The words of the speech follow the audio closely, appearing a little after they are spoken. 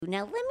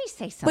Now, let me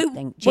say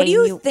something. But what do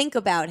Jane, you think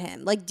about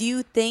him? Like, do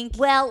you think...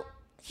 Well,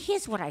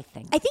 here's what I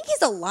think. I think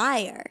he's a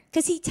liar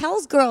because he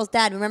tells girls,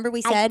 Dad, remember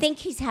we said... I think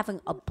he's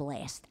having a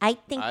blast. I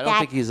don't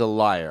think he's a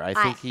liar. I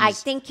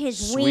think he's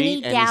his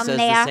sweet weenie and down he says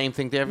there... the same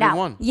thing to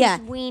everyone. Yeah.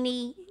 His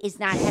weenie has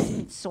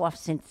been soft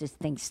since this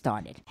thing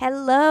started.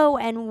 Hello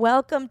and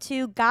welcome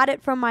to Got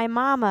It From My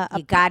Mama.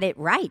 You got it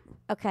right.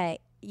 Okay,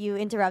 you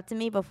interrupted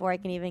me before I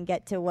can even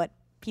get to what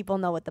people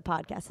know what the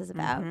podcast is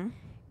about.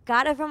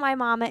 Got It From My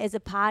Mama is a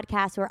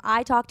podcast where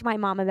I talk to my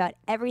mom about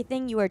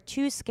everything you are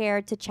too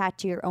scared to chat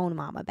to your own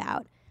mom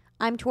about.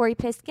 I'm Tori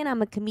Piskin.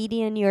 I'm a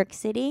comedian in New York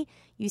City.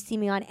 You see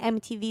me on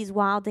MTV's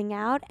Wilding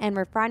Out and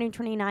we're Friday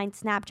 29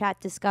 Snapchat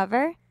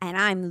Discover. And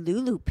I'm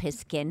Lulu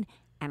Piskin,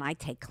 and I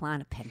take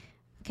Klonopin.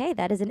 Okay,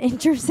 that is an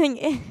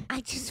interesting...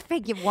 I just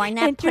figured, why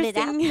not put it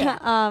out there?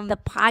 The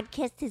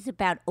podcast is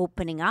about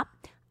opening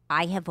up.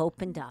 I have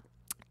opened up.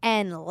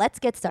 And let's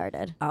get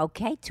started.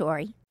 Okay,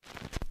 Tori.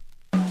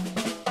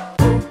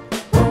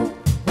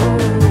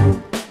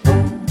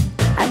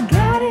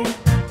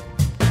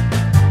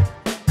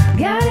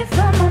 Got it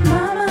from my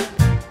mama.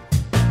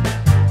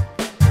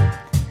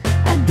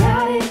 I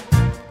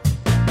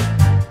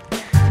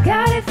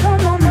got it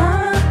from my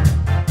mama.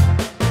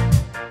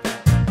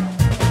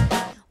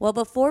 Well,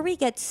 before we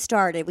get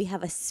started, we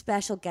have a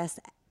special guest,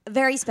 a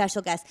very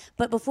special guest.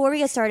 But before we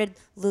get started,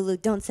 Lulu,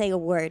 don't say a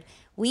word.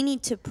 We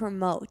need to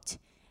promote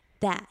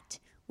that.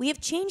 We have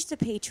changed the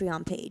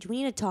Patreon page.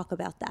 We need to talk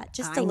about that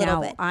just a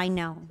little bit. I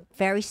know.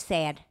 Very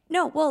sad.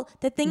 No, well,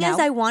 the thing is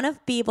I want to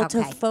be able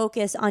to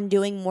focus on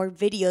doing more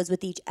videos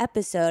with each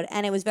episode,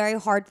 and it was very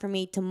hard for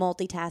me to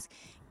multitask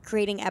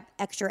creating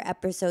extra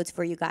episodes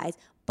for you guys.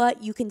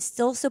 But you can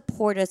still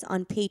support us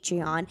on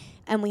Patreon,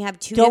 and we have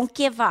two... Don't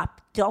give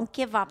up. Don't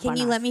give up Can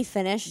you let me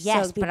finish?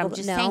 Yes, but I'm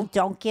just saying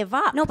don't give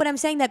up. No, but I'm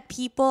saying that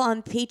people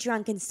on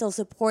Patreon can still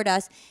support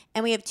us,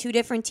 and we have two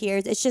different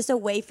tiers. It's just a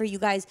way for you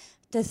guys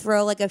to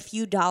throw like a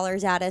few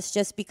dollars at us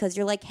just because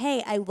you're like,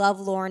 hey, I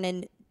love Lauren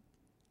and...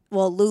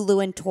 Well,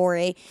 Lulu and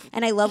Tori,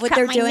 and I love what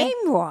they're doing.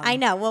 Name wrong. I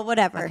know. Well,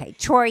 whatever. Okay,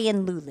 Tori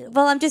and Lulu.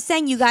 Well, I'm just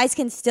saying you guys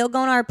can still go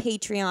on our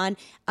Patreon.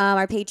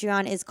 Our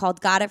Patreon is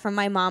called Got It From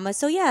My Mama.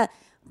 So, yeah,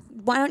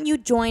 why don't you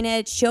join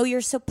it? Show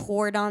your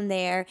support on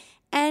there.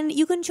 And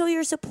you can show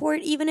your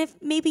support even if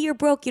maybe you're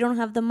broke, you don't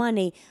have the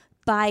money,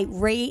 by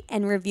rate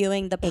and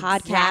reviewing the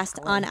podcast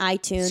on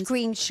iTunes.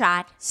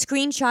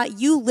 Screenshot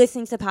you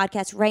listening to the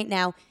podcast right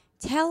now.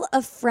 Tell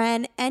a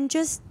friend and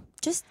just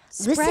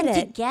spread Listen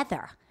it.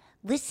 together.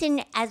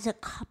 Listen as a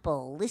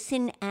couple.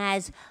 Listen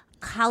as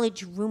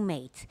college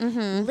roommates.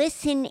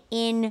 Listen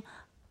in,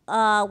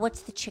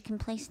 what's the chicken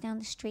place down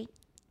the street?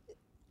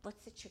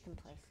 What's the chicken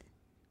place?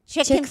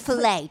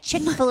 Chick-fil-A.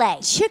 Chick-fil-A.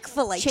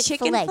 Chick-fil-A.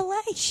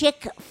 Chick-fil-A.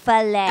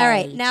 Chick-fil-A. All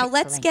right, now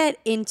let's get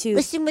into...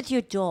 Listen with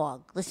your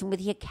dog. Listen with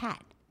your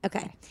cat.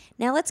 Okay,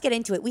 now let's get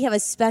into it. We have a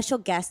special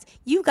guest.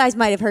 You guys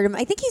might have heard him.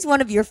 I think he's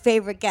one of your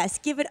favorite guests.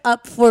 Give it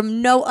up for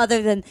no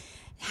other than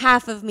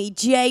half of me,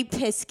 Jay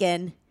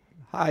Piskin.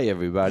 Hi,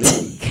 everybody.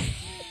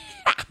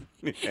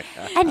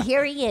 And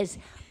here he is,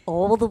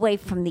 all the way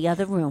from the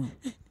other room.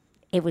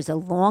 It was a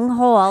long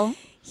haul.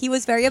 He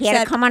was very upset. He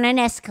had to come on an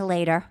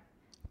escalator,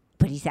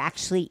 but he's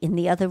actually in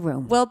the other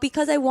room. Well,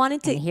 because I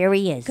wanted to... And here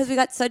he is. Because we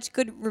got such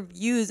good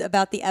reviews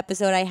about the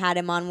episode I had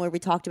him on where we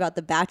talked about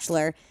The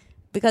Bachelor,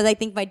 because I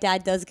think my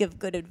dad does give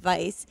good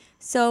advice.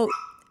 So...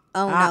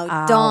 Oh,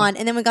 no, Dawn.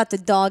 And then we got the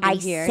dog in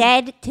here. I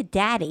said to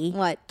Daddy,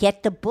 what?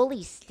 Get the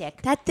bully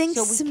stick. That thing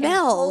so we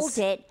smells.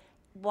 Can hold it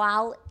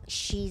while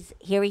she's...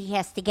 Here he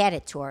has to get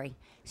it, Tori.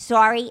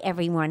 Sorry,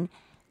 everyone.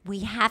 We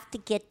have to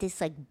get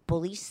this, like,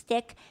 bully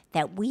stick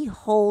that we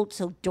hold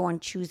so Dawn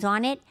chews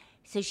on it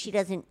so she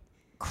doesn't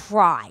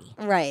cry.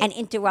 Right. And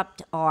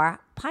interrupt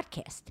our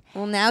podcast.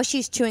 Well, now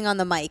she's chewing on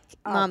the mic.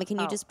 Mama, can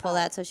you just pull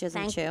that so she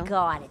doesn't chew? Thank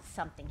God it's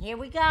something. Here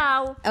we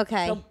go.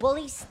 Okay. So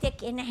bully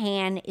stick in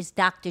hand is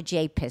Dr.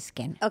 J.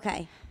 Piskin.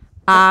 Okay.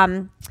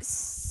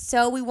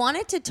 So we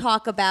wanted to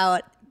talk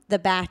about The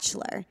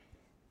Bachelor.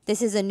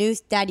 This is a new...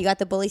 Dad, you got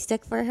the bully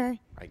stick for her?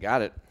 I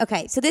got it.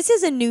 Okay, so this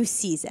is a new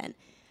season.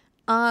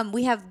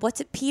 We have, what's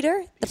it,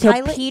 Peter? The so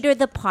pilot? Peter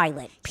the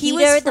pilot. He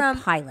Peter was the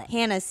from pilot.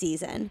 Hannah's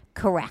season.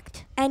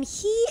 Correct. And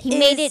he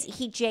made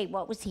it, Jay,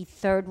 what was he,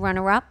 third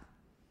runner-up?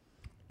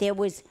 There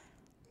was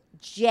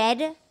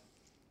Jed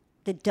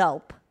the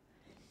dope.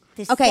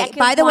 Okay,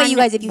 by the way, you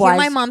guys, if you hear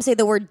my mom say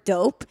the word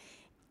dope,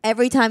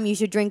 every time you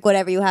should drink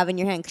whatever you have in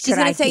your hand. She's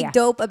going to say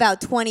dope about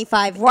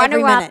 25 every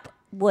minute. Runner-up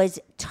was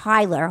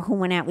Tyler, who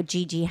went out with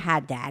Gigi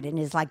Haddad and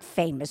is like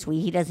famous.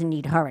 He doesn't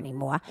need her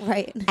anymore.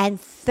 Right.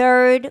 And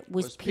third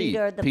was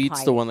Peter the Pete's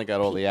pilot. the one that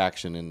got all the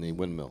action in the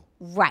windmill.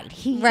 Right.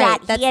 He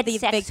that's had the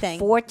sex big thing.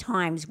 4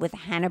 times with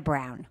Hannah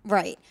Brown.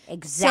 Right.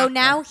 Exactly. So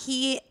now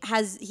he's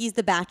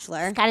the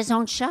Bachelor. He's got his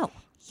own show.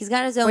 He's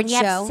got his own when you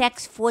show. have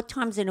sex 4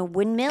 times in a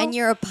windmill. And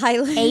you're a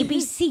pilot.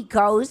 ABC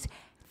goes,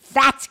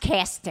 that's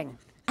casting.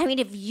 I mean,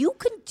 if you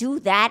can do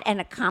that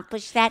and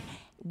accomplish that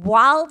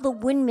while the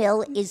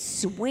windmill is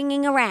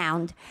swinging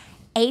around,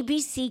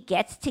 ABC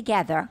gets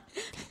together.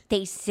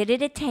 They sit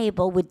at a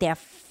table with their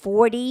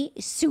 40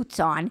 suits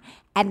on,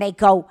 and they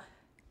go,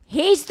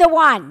 he's the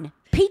one,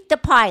 Pete the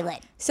pilot.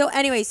 So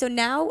anyway, so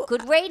now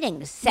Good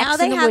ratings. Sex now in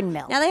they the have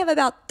windmill. now they have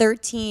about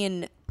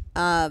 13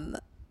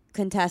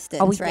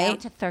 contestants, Are we right? down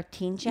to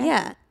 13, Jen?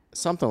 Yeah.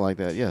 Something like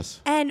that,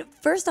 yes. And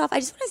first off, I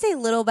just want to say a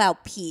little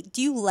about Pete.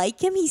 Do you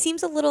like him? He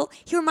seems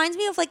he reminds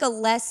me of like a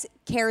less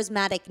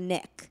charismatic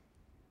Nick.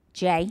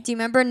 Jay? Do you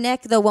remember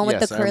Nick, the one with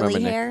Yes, the I curly remember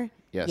Nick. hair?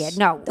 Yes. Yeah,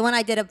 no. The one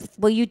I did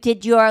Well, you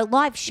did your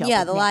live show. Yeah,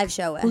 with the Nick, live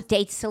show with. Who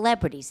dates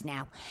celebrities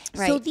now.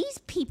 So Right. these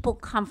people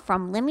come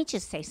from, let me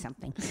just say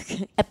something,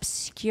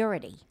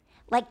 obscurity.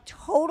 Like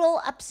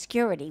total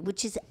obscurity,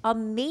 which is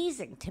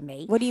amazing to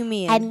me. What do you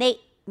mean? And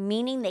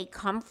meaning they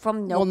come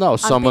from Well, no,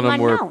 some of them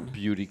unknown. were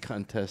beauty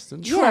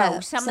contestants. True. Yeah,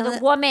 some some of of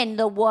the women,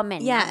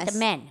 not Yes. the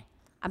men.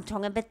 I'm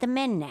talking about the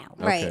men now.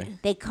 Right. Okay.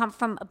 They come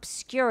from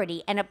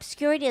obscurity, and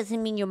obscurity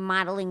doesn't mean you're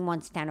modeling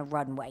once down a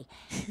runway.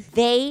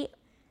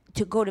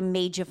 To go to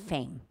major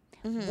fame.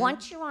 Mm-hmm.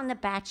 Once you're on The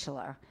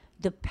Bachelor,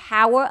 the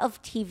power of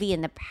TV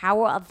and the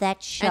power of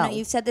that show. I know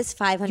you've said this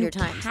 500 you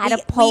times.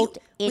 catapult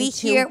we into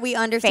hear, we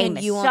understand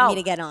famous. you want So me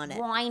to get on it.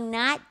 Why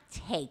not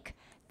take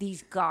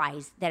these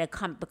guys that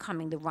are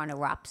becoming the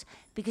runner-ups,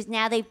 because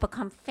now they've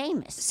become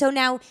famous? So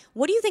now,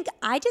 what do you think?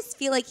 I just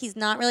feel like he's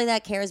not really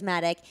that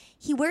charismatic.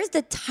 He wears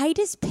the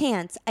tightest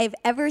pants I've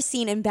ever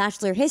seen in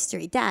Bachelor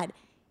history. Dad,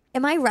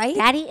 am I right?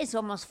 Daddy is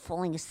almost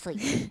falling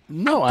asleep.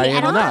 No, I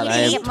am don't not. think I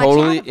you am get much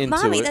totally out of into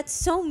Mommy, it. that's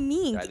so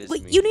mean. That is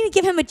But mean. you need to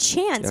give him a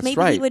chance. That's Maybe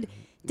right. he would.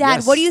 Dad,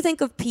 Yes. what do you think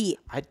of Pete?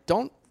 I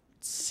don't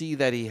see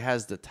that he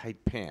has the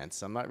tight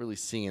pants. I'm not really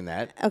seeing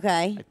that.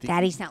 Okay. I think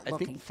Daddy's not I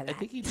looking think, for I that.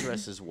 think he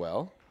dresses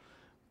well.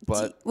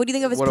 But What do you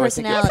think of his what do I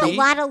think of personality? There's a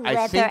lot of Pete? I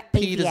leather think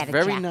Pete is aviator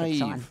very jackets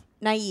naive. on.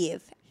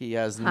 Naive. He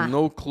has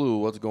no clue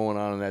what's going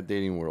on in that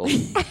dating world.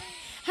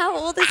 How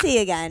old is he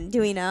again? Do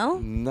we know?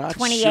 Not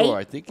 28? sure.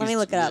 I think Let me he's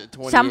look it up.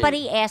 28.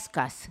 Somebody ask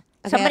us.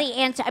 Okay. Somebody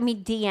answer.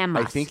 DM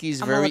us. I think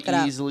he's I'm gonna very look it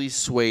up. easily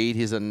swayed.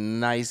 He's a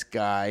nice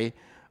guy,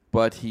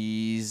 but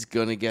he's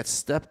gonna get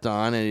stepped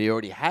on, and he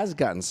already has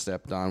gotten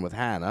stepped on with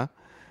Hannah.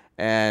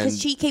 And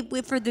Because she came,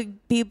 for the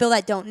people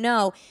that don't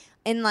know,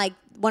 in like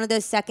one of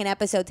those second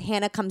episodes,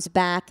 Hannah comes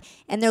back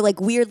and they're like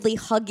weirdly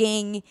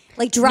hugging,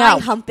 like dry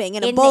humping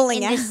in a bowling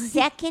in alley. the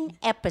second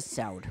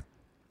episode,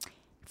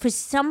 for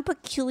some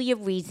peculiar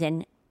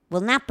reason,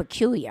 well, not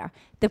peculiar,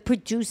 the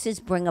producers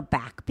bring her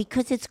back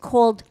because it's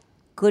called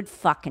good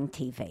fucking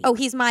TV. Oh,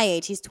 he's my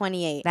age. He's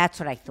 28. That's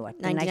what I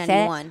thought. Didn't I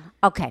say it? 1991.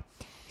 Okay.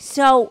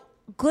 So,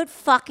 good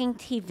fucking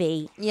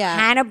TV. Yeah.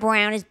 Hannah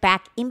Brown is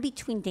back in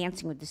between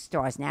Dancing with the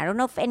Stars. Now, I don't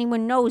know if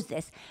anyone knows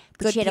this,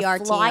 but Good she had PR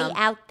to fly team.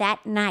 out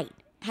that night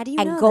How do you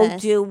and know go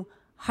this? do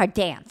her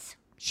dance.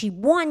 She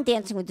won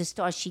Dancing with the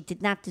Stars. She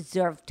did not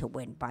deserve to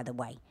win, by the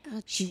way.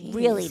 She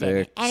really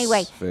didn't. Fix,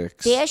 Anyway,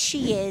 fix. there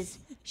she is.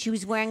 She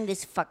was wearing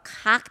this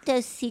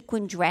fakakta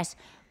sequin dress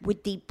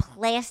with the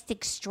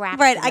plastic straps.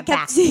 Right, in I the kept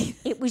back. seeing-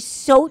 It was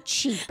so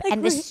cheap,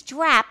 and the wait.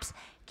 straps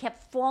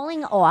kept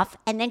falling off,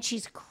 and then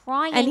she's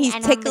crying, And he's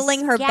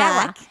tickling her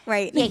mascara- back,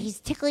 right. Yeah, he's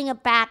tickling her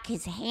back.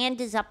 His hand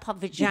is up her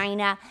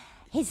vagina.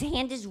 His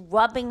hand is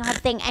rubbing her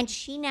thing, and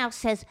she now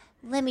says,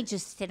 "Let me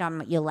just sit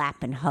on your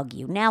lap and hug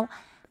you." Now,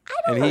 I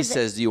don't and know. he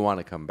says, "Do you want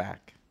to come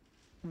back?"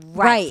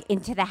 right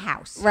into the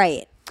house,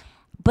 Right.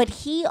 but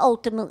he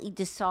ultimately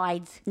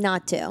decides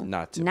Not to.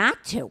 Not to.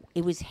 not to.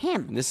 It was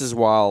him. And this is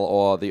while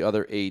all the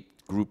other 8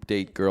 group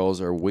date girls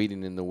are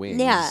waiting in the wings,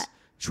 Yeah.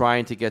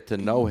 trying to get to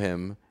know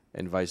him,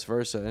 and vice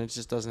versa, and it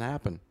just doesn't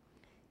happen.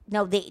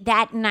 No,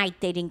 that night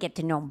they didn't get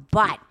to know him,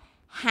 but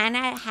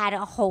Hannah had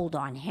a hold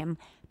on him.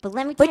 But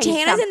let me tell But you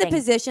Hannah's in the something.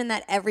 position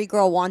that every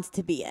girl wants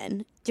to be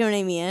in. Do you know what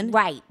I mean?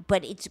 Right,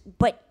 but it's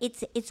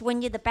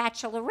when you're the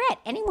Bachelorette.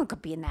 Anyone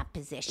could be in that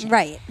position.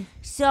 Right.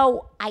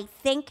 So I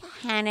think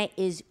Hannah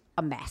is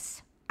a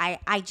mess.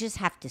 I just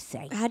have to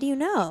say. How do you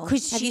know?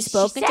 Because Have you she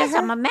spoken says to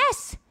her? I'm a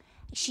mess.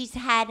 She's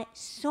had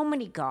so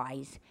many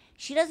guys.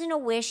 She doesn't know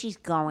where she's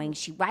going.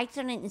 She writes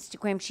on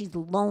Instagram she's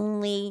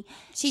lonely.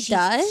 She she's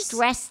does?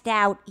 stressed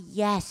out.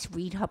 Yes,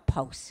 read her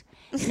posts.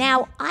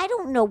 Now, I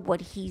don't know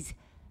what he's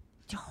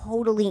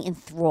totally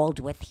enthralled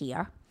with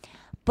here,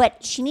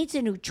 but she needs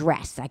a new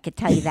dress. I could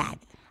tell you that.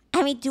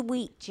 I mean,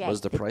 Jay,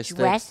 Was the price tag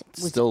dress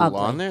was still ugly.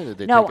 on there? Did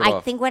they no, take it I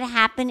off? think what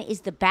happened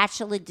is the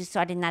Bachelor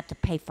decided not to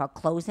pay for her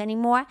clothes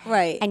anymore.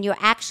 Right. And you're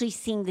actually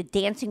seeing the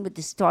Dancing with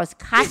the Stars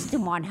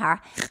costume on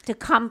her to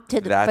come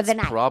to for That's the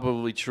night.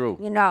 probably true.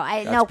 You know,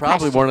 That's no probably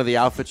question. one of the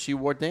outfits she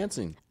wore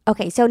dancing.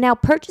 Okay, so now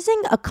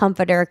purchasing a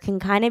comforter can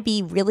kind of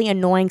be really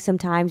annoying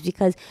sometimes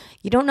because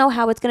you don't know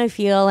how it's going to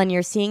feel and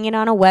you're seeing it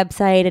on a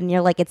website and you're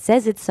like, it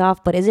says it's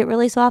soft, but is it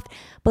really soft?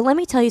 But let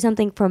me tell you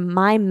something from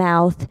my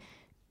mouth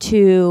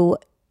to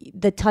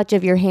the touch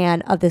of your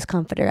hand of this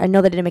comforter. I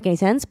know that didn't make any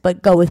sense,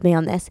 but go with me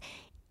on this.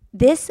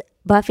 This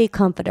Buffy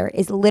comforter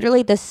is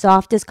literally the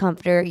softest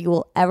comforter you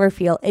will ever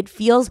feel. It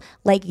feels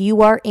like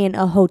you are in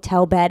a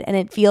hotel bed and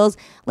it feels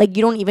like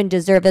you don't even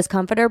deserve this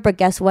comforter, but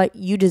guess what?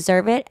 You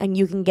deserve it and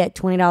you can get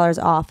 $20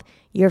 off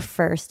your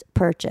first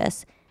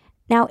purchase.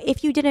 Now,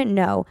 if you didn't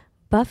know,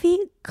 Buffy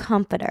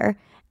comforter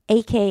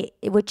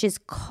which is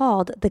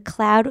called the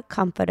Cloud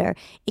Comforter.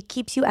 It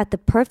keeps you at the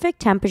perfect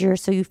temperature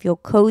so you feel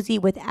cozy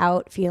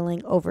without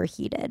feeling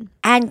overheated.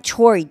 And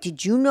Tori,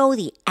 did you know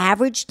the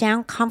average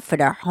down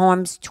comforter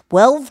harms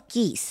 12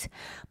 geese,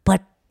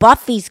 but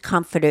Buffy's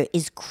comforter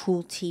is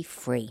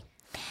cruelty-free?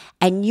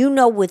 And you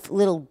know with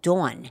little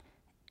Dawn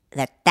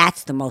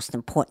that's the most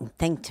important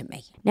thing to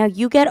me. Now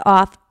you get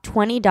off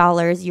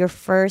 $20 your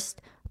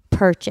first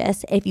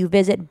purchase if you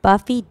visit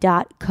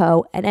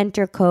buffy.co and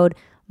enter code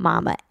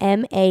MAMA,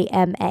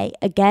 MAMA.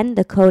 Again,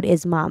 the code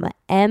is MAMA,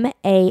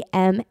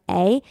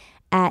 MAMA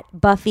at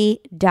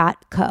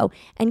buffy.co.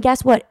 And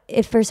guess what?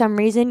 If for some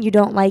reason you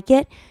don't like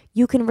it,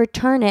 you can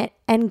return it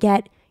and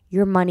get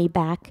your money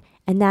back.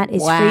 And that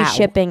is free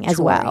shipping as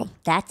Tori, well.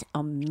 That's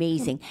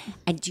amazing.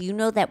 And do you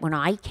know that when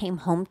I came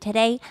home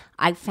today,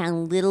 I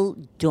found little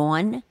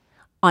Dawn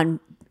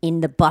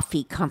in the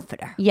Buffy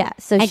comforter. Yeah.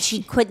 So And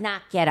she could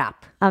not get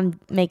up.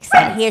 makes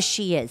And sense. here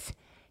she is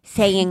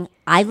saying,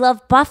 I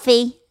love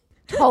Buffy.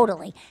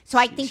 Totally. So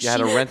I think She had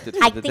to rent it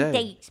for I the think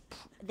day.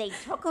 they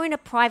took her in a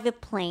private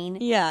plane.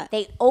 Yeah.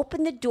 They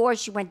opened the door.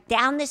 She went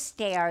down the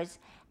stairs.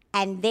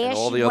 And there And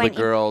all she the other went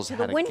girls into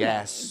the had a window.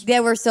 gas. They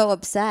were so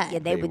upset. Yeah,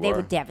 they They were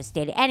were.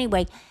 devastated.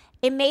 Anyway,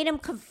 it made them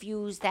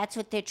confused. That's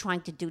what they're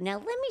trying to do. Now,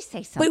 let me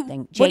say But something.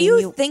 what do Jane,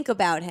 you think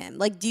about him?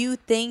 Like, do you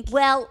think?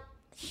 Well,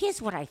 here's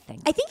what I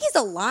think. I think he's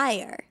a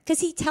liar because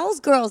he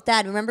tells girls,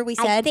 Dad. Remember we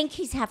said I think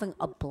he's having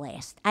a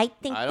blast. I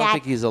think I don't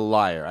think he's a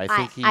liar. I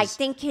think he's I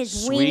think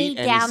his sweet weenie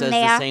and down he says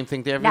there. the same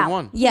thing to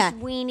everyone. No, Yeah.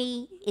 his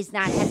weenie has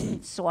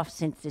been soft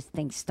since this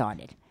thing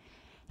started.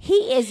 He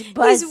is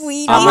buzz. His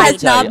weenie I'm has gonna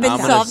tell not you, been I'm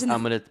soft. Gonna,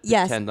 I'm gonna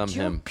Yes. pretend I'm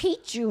him.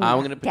 Pete Jr.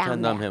 I'm gonna down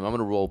pretend I'm there. him. I'm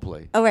gonna role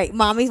play. Oh, right.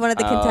 Mommy's one of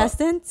the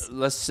contestants.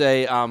 Let's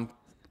say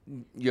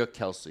you're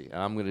Kelsey.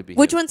 I'm gonna be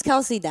Which him. one's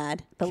Kelsey,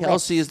 Dad? The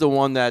Kelsey lips. is the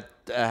one that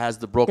has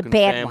the broken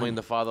bad family, one. and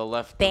the father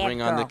left Bad the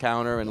ring on the girl.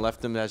 counter and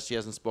left him as she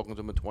hasn't spoken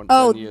to him in 10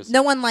 Oh, years.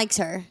 no one likes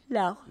her.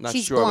 No. Not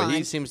she's sure, but he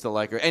blonde. seems to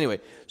like her.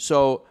 Anyway,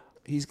 so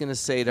he's gonna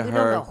say to We don't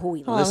her, know who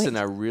he "Listen,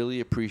 I really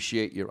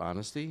appreciate your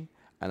honesty,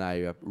 and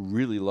I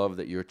really love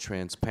that you're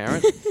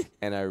transparent,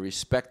 and I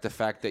respect the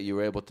fact that you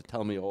were able to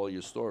tell me all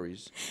your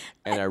stories,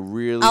 and I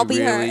really, I'll be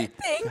her. really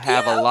Thank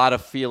have you. a lot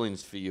of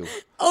feelings for you.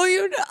 Oh,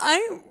 you know,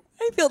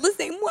 I feel the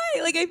same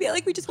way. Like I feel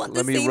like we just want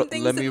the same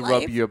things Let me in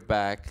rub life. your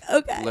back.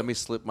 Okay. Let me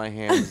slip my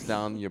hands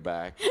down your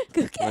back.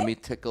 Okay. Let me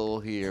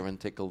tickle here and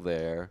tickle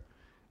there,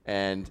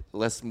 and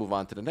let's move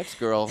on to the next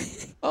girl.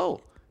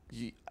 Oh,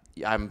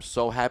 I'm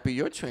so happy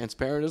you're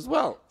transparent as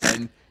well,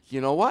 and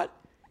you know what?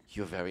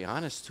 You're very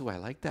honest too. I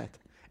like that,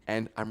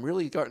 and I'm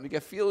really starting to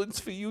get feelings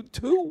for you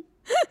too.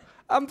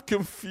 I'm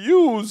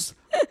confused.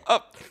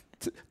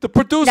 The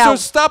producers No.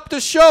 stopped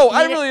the show.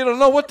 I really don't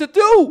know what to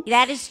do.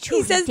 That is true.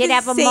 He says did the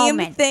have a same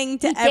moment. thing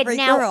to He did. every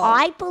now, girl.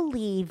 I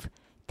believe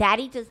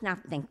Daddy does not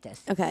think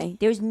this. Okay.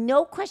 There's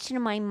no question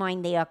in my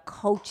mind they are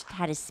coached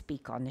how to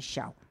speak on the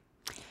show.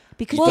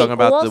 Because You they talking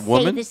about all the say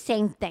woman? the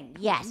same thing.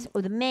 Yes.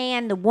 Or the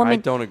man, the woman. I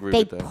don't agree they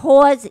with that.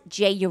 pause.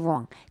 Jay, you're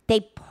wrong. They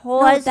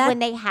pause that- when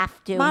they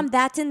have to. Mom,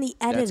 that's in the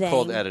editing. That's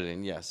called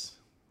editing. Yes.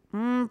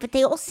 But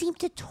they all seem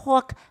to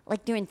talk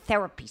like they're in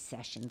therapy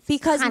sessions.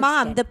 Because Mom,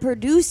 Constant. the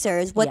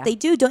producers, what Yeah. they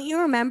do, don't you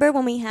remember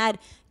when we had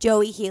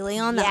Joey Healy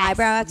on, the Yes,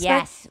 eyebrow expert?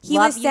 yes. He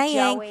Love was you,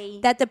 saying Joey.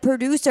 that the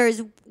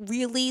producers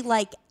really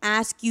like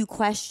ask you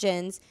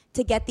questions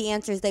to get the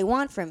answers they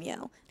want from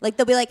you. Like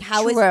they'll be like,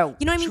 "How is True,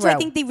 you know what I mean?" So I true.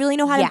 think they really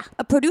know how Yeah. to.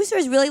 A producer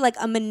is really like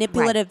a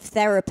manipulative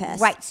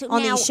therapist, Right. So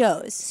on now, these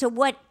shows. So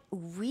what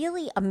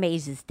really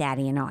amazes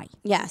Daddy and I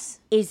Yes,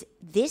 is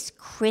this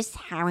Chris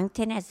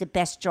Harrington has the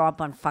best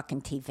job on fucking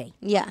TV.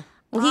 yeah.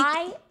 Well,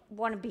 I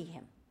want to be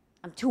him.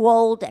 I'm too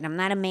old and I'm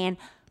not a man.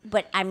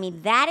 But I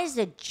mean, that is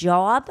a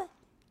job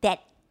that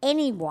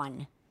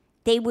anyone,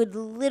 they would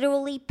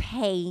literally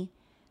pay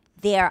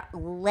their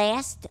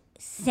last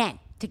cent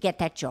to get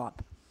that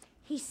job.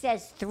 He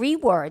says 3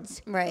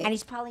 words. Right. And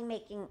he's probably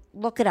making,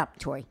 look it up,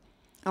 Tori,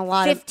 a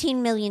lot of. $15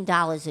 million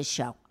a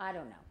show. I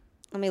don't know.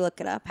 Let me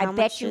look it up. I How bet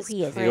much you is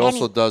he is. He And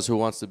also he- does Who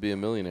Wants to Be a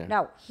Millionaire.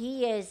 No,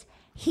 he's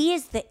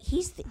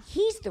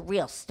the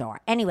real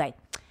star. Anyway,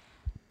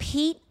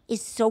 Pete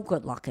is so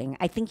good looking.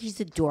 I think he's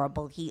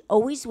adorable. He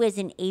always wears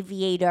an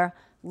aviator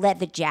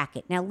leather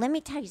jacket. Now, let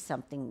me tell you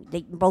something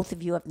that both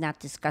of you have not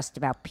discussed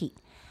about Pete.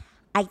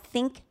 I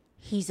think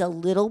he's a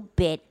little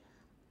bit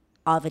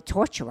of a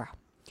torturer.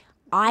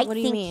 I What do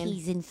you think mean?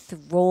 he's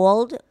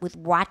enthralled with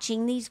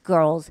watching these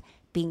girls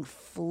being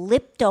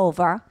flipped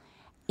over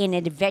in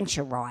an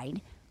adventure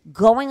ride,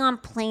 going on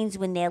planes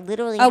when they're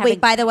literally Oh having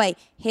wait, by the way,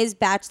 his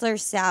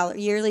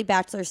yearly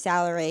bachelor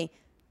salary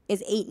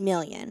is $8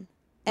 million,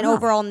 and Oh.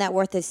 overall net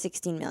worth is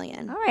 $16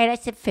 million. All right, I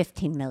said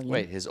 15 million.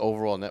 Wait, his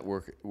overall net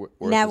worth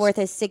Net worth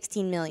is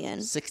 $16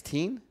 million.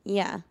 16?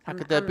 Yeah. How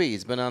could that be?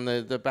 He's been on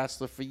the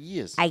Bachelor for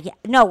years.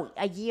 No,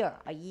 a year.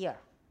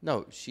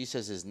 No, she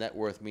says his net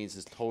worth means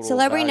his total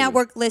Celebrity value.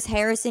 Network lists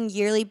Harrison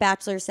yearly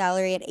bachelor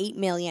salary at $8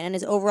 million and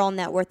his overall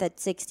net worth at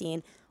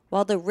 $16.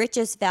 while the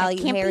richest value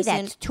can't be, Harrison.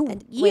 that's 2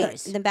 Wait,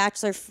 years. the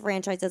Bachelor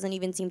franchise doesn't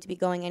even seem to be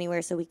going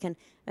anywhere. So we can.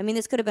 I mean,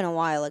 this could have been a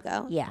while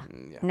ago. Yeah.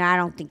 No, I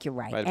don't think you're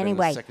right. Might have been the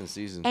Anyway. second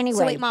season. Anyway.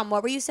 So wait, Mom,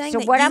 what were you saying? So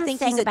that what you I'm think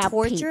saying he's a about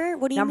torturer? Pete,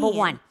 What do you number mean?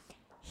 one,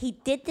 he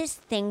did this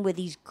thing where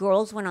these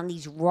girls went on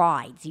these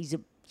rides, these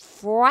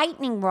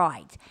frightening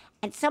rides,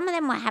 and some of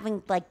them were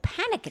having like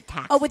panic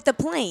attacks. Oh, with the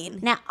plane.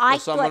 Now I Well,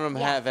 some thought, of them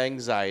yeah. have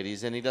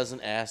anxieties, and he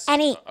doesn't ask,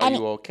 And he, are and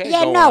you he- okay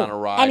Yeah, going no. on a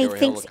ride and he or a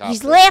thinks helicopter?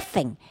 he's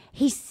laughing.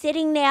 He's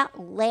sitting there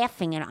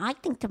laughing, and I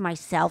think to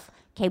myself,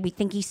 okay, we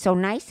think he's so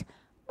nice.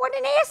 What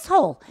an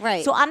asshole!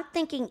 Right. So I'm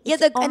thinking, Yeah,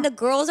 and the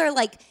girls are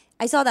like,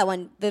 I saw that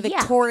one, the Yeah.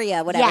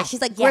 Victoria, whatever. Yes,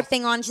 She's like yes.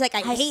 gripping on. She's like,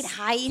 I hate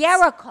heights.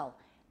 Hysterical.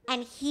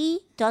 And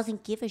he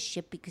doesn't give a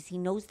shit because he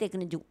knows they're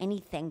going to do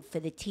anything for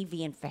the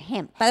TV and for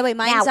him. By the way,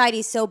 my Now, anxiety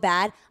is so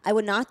bad. I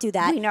would not do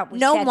that. We know, we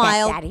no, said that,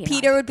 while Daddy and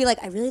Peter I. would be like,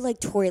 I really like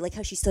Tori, like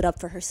how she stood up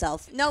for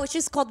herself. No, it's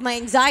just called my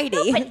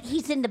anxiety. But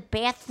he's in the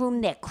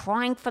bathroom. They're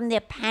crying from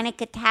their panic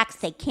attacks.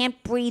 They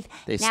can't breathe.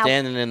 They Now,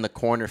 standing in the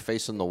corner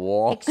facing the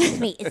wall. excuse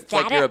me, is It's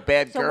that like you're a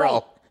bad so girl.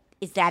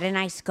 wait, is that a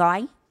nice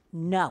guy?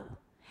 No.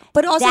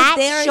 But also that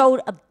there,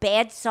 showed a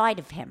bad side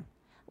of him.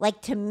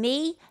 Like to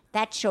me,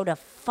 that showed a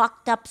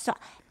fucked up side.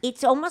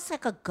 It's almost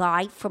like a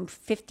guy from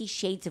 50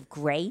 Shades of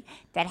Grey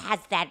that has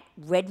that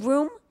red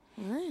room.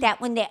 That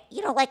when they're,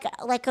 like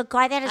a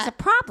guy that has a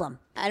problem.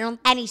 I don't.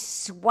 And he's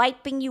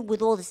swiping you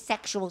with all the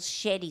sexual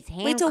shit. He's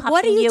handcuffing Wait, so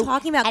what are you you,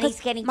 talking about? And 'Cause,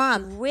 he's getting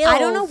Mom, thrills. I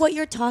don't know what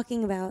you're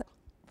talking about.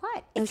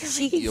 What? No, It's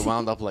she- You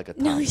wound up like a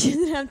top. No, she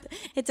doesn't have to.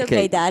 It's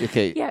okay, Dad.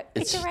 Okay. yeah,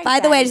 It's, it's all right,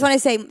 By the way, I Daddy. just want to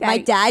say, my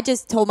Daddy. dad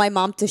just told my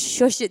mom to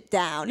shush it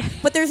down.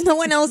 But there's no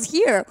one else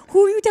here.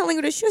 Who are you telling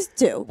her to shush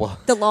to? Well,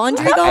 The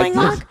laundry What the going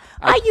on? fuck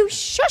are you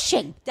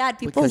shushing? Dad,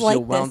 people because like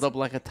you wound this. up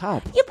like a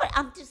top. Yeah, but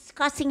I'm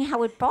discussing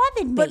how it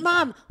bothered me. But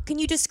Mom, can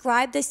you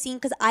describe the scene?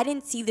 Because I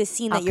didn't see the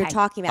scene that you're Okay.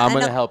 talking about. I'm I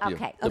going to know- help you.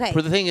 Okay. Okay.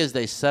 The thing is,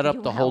 they set up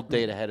You the whole help me.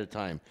 date ahead of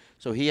time.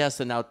 So he has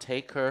to now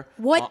take her.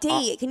 What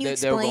date? Can you They're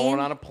explain? going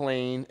on a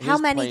plane. How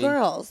his many plane.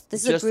 girls?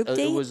 This is a Just, group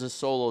date? It was a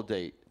solo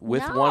date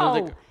with no, one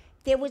of the.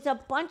 there was a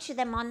bunch of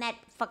them on that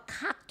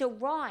fakakta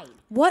ride.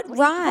 What What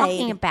ride? are you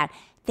talking about?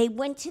 They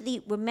went to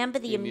the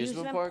amusement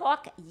amusement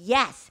park?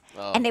 Yes.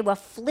 Oh. And they were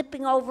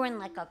flipping over in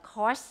like a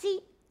car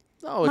seat.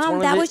 No, it's Mom, one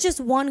of that the- was just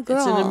one girl.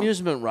 It's an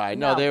amusement ride.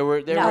 No, No. they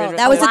were. They No. were in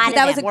That was a- one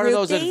that was a one of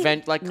group those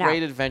date? No.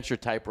 great adventure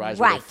type rides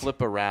where they Right.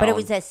 flip around. But it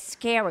was a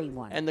scary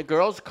one. And the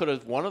girls could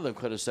have. One of them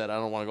could have said, "I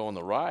don't want to go on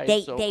the ride."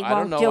 They so won't I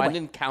don't know. do I it.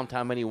 didn't count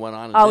how many went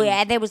on. And Oh, didn't.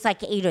 yeah, there was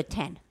like 8 or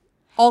 10.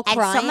 All And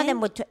crying? some of them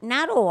were,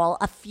 not all,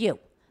 a few.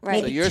 Right.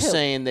 So Maybe you're 2.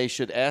 saying they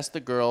should ask the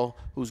girl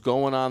who's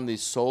going on the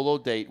solo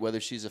date whether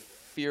she's a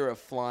fear of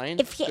flying?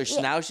 If she- Because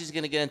yeah. now she's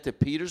going to get into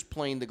Peter's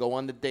plane to go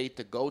on the date,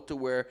 to go to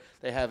where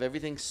they have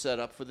everything set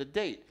up for the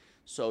date.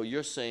 So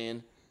you're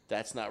saying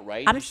that's not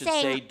right? I'm you should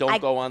saying say, don't I-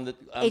 go on the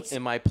It's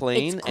in my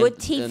plane. It's good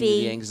and TV.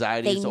 the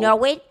anxiety They is know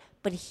over. it.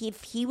 But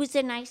if he was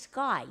a nice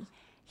guy,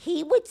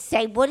 he would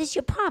say, "What is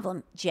your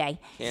problem, Jay?"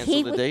 Cancel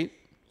he the would, date?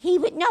 He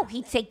would no.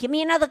 He'd say, "Give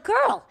me another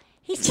girl."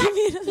 He's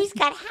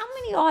got how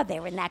many are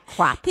there in that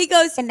crop? He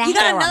goes, In the you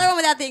got harem. another one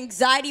without the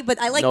anxiety, but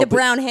I like No, the but-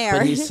 brown hair.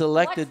 But he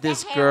selected What's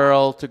this the hair?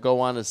 girl to go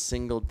on a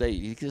single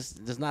date.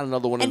 There's not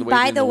another one in And the by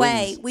waiting the in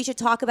way, wings. we should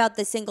talk about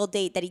the single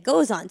date that he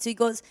goes on. So he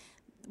goes,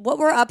 what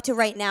we're up to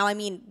right now, I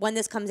mean, when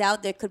this comes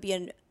out, there could be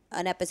an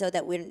episode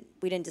that we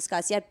didn't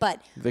discuss yet,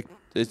 but we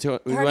her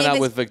went name out is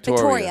with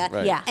Victoria.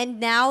 Right. Yeah. And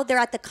now they're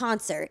at the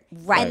concert.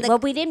 Right. And the- Well,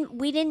 we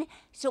didn't.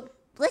 So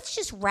let's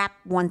just wrap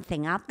one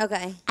thing up.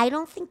 Okay. I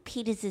don't think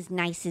Peter's as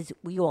nice as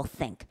we all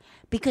think,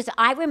 because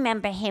I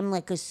remember him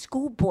like a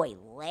schoolboy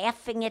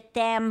laughing at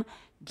them,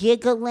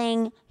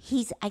 giggling.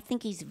 I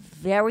think he's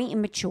very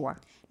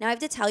immature. Now I have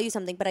to tell you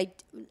something, but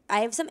I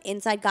have some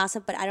inside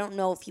gossip, but I don't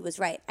know if he was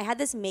right. I had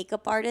this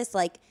makeup artist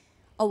like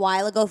a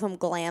while ago from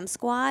Glam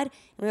Squad, and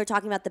we were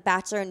talking about The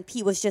Bachelor, and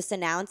Pete was just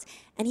announced,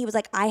 and he was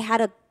like, I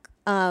had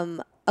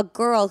a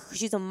girl,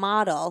 she's a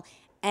model,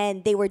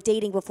 and they were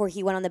dating before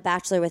he went on The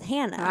Bachelor with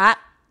Hannah. Ah.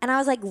 And I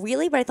was like,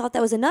 really? But I thought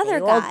that was another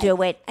They guy. all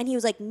do it. And he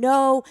was like,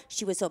 no,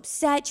 she was so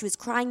upset. She was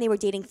crying. They were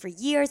dating for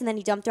years. And then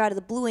he dumped her out of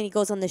the blue and he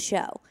goes on the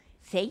show.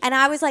 See? And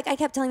I was like, I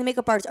kept telling the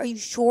makeup artist, are you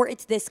sure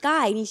it's this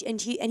guy? And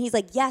he's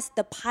like, yes,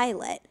 the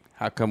pilot.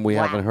 How come we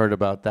Wow. haven't heard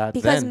about that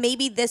Because then?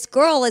 maybe this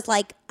girl is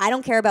like, I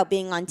don't care about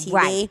being on TV.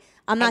 Right.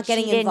 I'm not And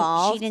getting she didn't-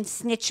 involved. She didn't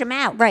snitch him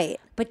out. Right.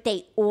 But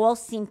they all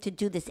seem to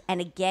do this.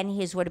 And again,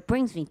 here's what it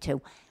brings me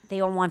to.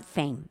 They all want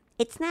fame.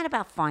 It's not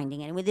about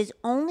finding anyone. There's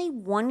only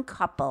one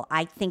couple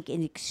I think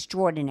is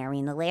extraordinary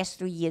in the last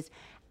 3 years.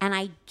 And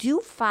I do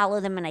follow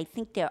them, and I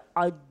think they're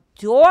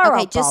adorable.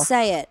 Okay, just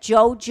say it.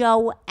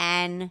 JoJo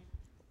and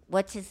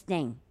what's his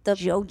name?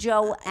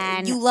 JoJo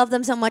and You love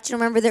them so much, you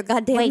don't remember their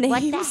goddamn wait, names.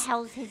 what the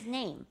hell's his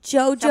name?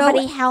 JoJo.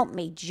 Somebody help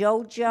me.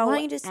 JoJo Why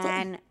don't you just say-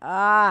 and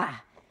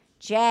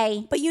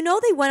Jay. But you know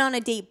they went on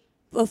a date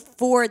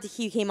before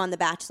he came on The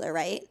Bachelor,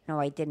 right? No,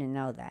 I didn't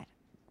know that.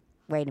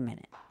 Wait a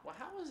minute. Well,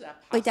 how is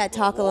that possible? Wait, Dad,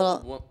 talk a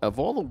little. Of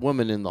all the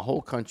women in the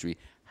whole country,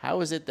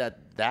 How is it that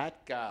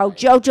that guy Oh,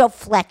 JoJo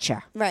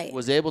Fletcher. Right.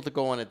 was able to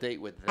go on a date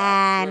with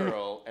that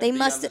girl and they be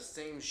must- on the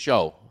same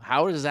show?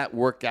 How does that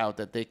work out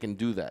that they can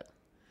do that?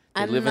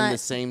 They I'm live in not- the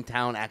same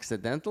town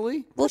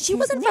accidentally? Well, What's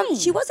his name?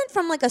 she wasn't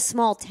from like a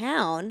small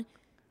town.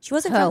 She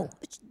wasn't Who? from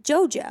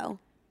JoJo.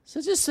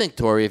 So just think,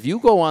 Tori, if you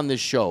go on this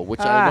show, which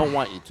I don't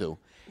want you to,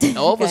 and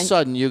all of a Okay.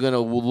 sudden you're going to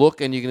look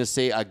and you're going to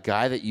say a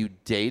guy that you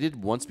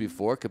dated once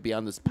before could be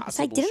on this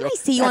possible Like, didn't show. I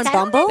see you on I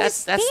don't Bumble?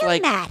 That's understand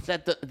like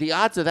that. the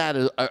odds of that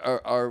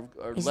are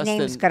His less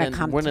name's gonna than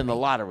come to winning the me.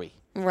 lottery.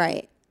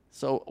 Right.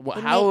 So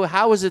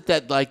how is it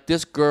that like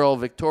this girl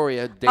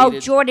Victoria dated Oh,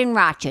 Jordan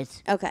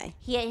Rogers. Okay.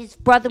 His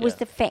brother was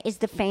Yeah. is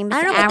the famous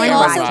I don't know, Aaron but they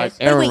Aaron also Rodgers.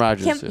 Aaron wait,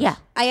 Rodgers, Kim, yes. Yeah.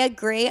 I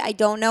agree. I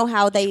don't know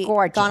how they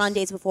gorgeous. gone on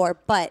dates before,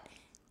 but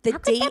the How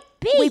could date. that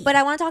be? Wait, but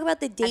I want to talk about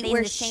the Are date they in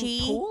where the same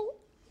she. pool?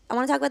 I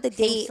want to talk about the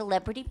Same date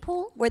celebrity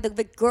pool? where the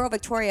girl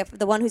Victoria,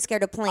 the one who's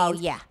scared of planes.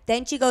 Oh, yeah.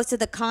 Then she goes to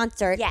the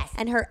concert. Yes.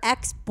 And her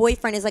ex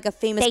boyfriend is like a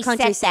famous They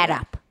country set that singer.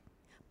 up.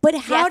 But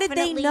how did they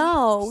Definitely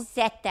know?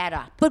 Set that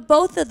up. But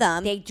both of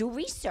them. They do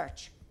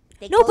research.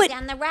 They No, go but-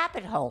 down the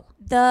rabbit hole.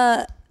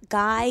 The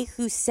guy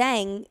who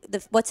sang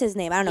what's his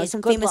name? I don't know. He's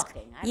some good famous.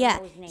 looking. I don't Yeah,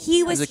 know his name.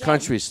 he was. He's a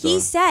country star. He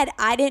said,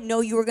 "I didn't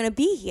know you were going to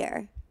be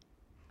here."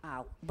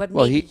 Oh, but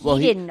Well, maybe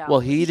he didn't know. Well,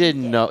 he She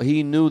didn't did. know.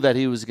 He knew that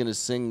he was going to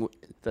sing.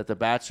 That the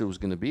Bachelor was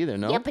going to be there.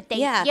 No. Yeah, but they.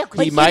 Yeah, Yeah, 'cause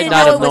but he he might didn't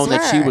not know have it was known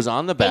that she her. was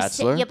on The They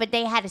Bachelor. yeah, but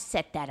they had to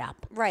set that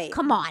up. Right.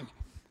 Come on.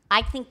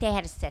 I think they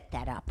had to set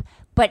that up.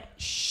 But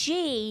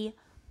she,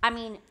 I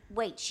mean,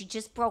 wait, she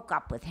just broke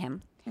up with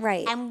him.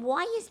 Right. And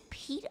why is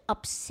Pete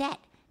upset?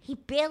 He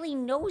barely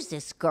knows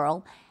this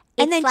girl.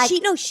 And It's then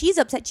like, she's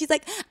upset. She's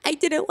like, "I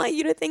didn't want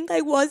you to think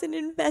I wasn't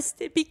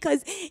invested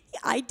because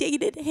I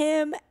dated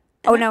him."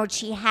 oh no,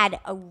 she had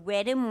a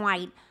red and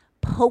white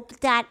polka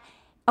dot.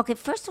 Okay,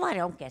 first of all, I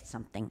don't get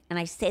something. And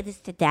I say this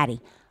to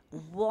Daddy.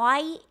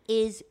 Why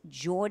is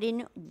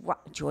Jordan,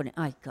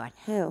 oh God.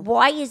 Who?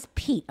 Why is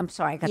Pete, I'm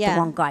sorry, I got Yeah,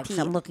 the wrong guy because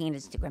I'm Pete. looking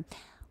at Instagram.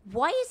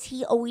 Why is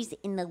he always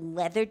in the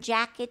leather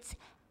jackets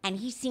and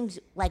he seems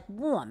like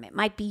warm? It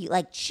might be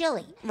like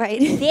chilly. Right.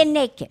 They're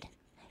naked.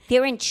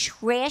 They're in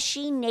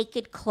trashy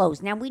naked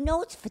clothes. Now we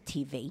know it's for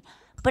TV,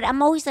 but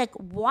I'm always like,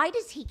 why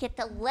does he get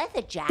the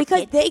leather jacket?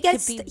 Because they get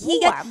to be he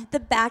warm? gets the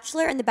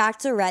Bachelor and the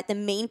Bachelorette. The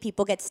main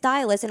people get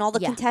stylists, and all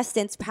the Yeah.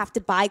 contestants have to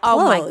buy Oh,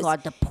 clothes. my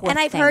God, the poor And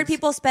I've heard things.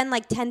 people spend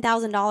like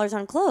 $10,000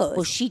 on clothes.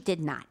 Well, she did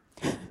not.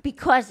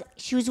 Because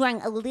she was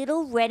wearing a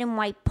little red and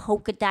white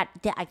polka dot.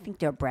 I think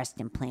they're breast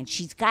implants.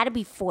 She's got to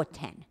be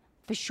 4'10",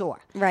 for sure.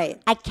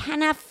 Right. I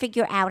cannot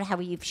figure out how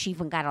she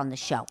even got on the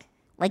show.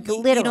 Like, You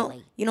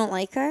literally. don't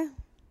like her?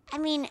 I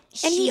mean, And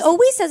he she's-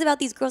 always says about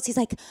these girls, he's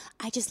like,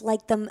 "I just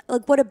like them."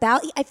 Like, what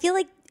about? I feel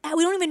like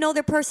we don't even know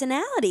their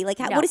personality. Like,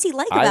 No. what does he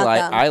like about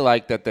them? I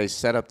like that they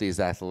set up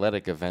these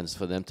athletic events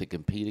for them to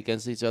compete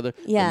against each other.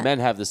 Yeah. The men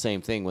have the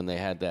same thing when they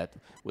had that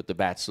with the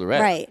Bachelorette.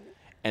 Right.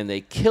 And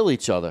they kill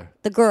each other.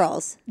 The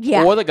girls.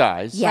 Yeah. Or the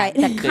guys. Yeah, Right.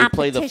 the They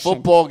play the competition.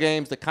 football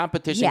games, the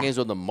competition Yeah. games,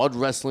 or the mud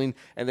wrestling,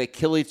 and they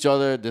kill each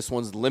other. This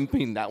one's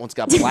limping. That one's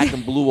got black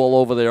and blue all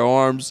over their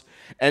arms,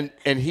 and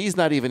he's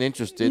not even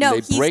interested. No, they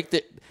he's- break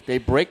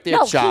their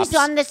No, chops. he's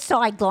on the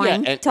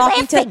sideline. and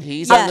Talking to- laughing.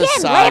 He's Yeah. on the Again,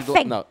 side.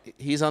 laughing. No,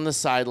 he's on the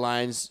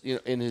sidelines. You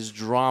know, in his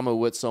drama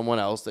with someone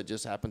else that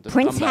just happened to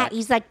Prince come back.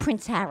 He's like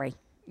Prince Harry.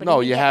 But No,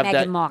 he you didn't have get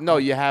that. Meghan Markle. No,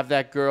 you have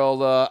that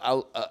girl,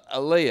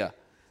 Alea.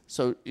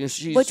 So you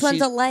know, Which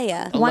one's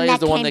Alea? One Alea's that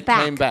the one came that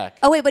back. came back.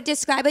 Oh wait, but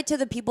describe it to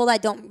the people that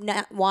don't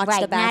watch Right,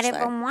 The not Bachelor.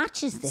 everyone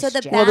watches this. So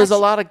the Jen. Well, there's a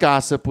lot of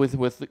gossip with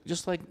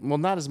just like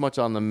not as much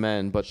on the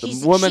men, but the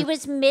women. She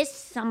was Miss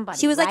somebody.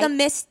 She was like a right?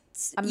 Miss,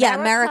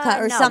 America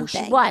or no,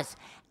 something. She was.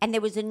 And there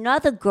was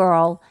another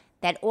girl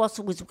that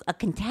also was a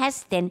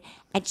contestant,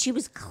 and she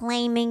was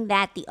claiming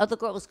that the other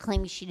girl was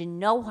claiming she didn't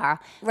know her.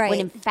 Right. When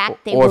in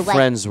fact they or were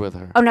friends with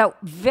her. Like, oh no,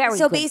 very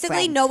So good basically,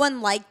 friends. no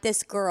one liked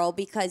this girl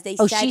because they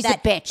Oh, said she's a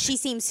that bitch. she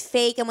seems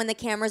fake, and when the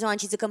camera's on,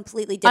 she's a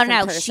completely Oh different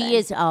no, person. she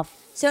is a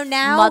So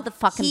now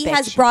motherfucking he bitch.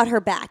 has brought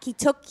her back. He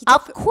took.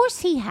 Of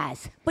course he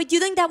has. But do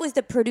you think that was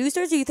the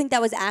producers, or do you think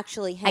that was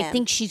actually him? I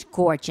think she's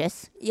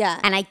gorgeous. Yeah.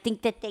 And I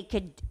think that they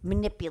could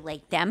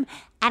manipulate them.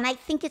 And I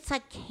think it's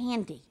like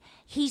candy.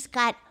 He's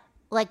got,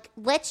 like,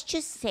 let's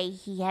just say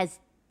he has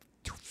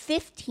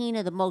 15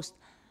 of the most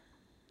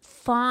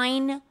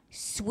fine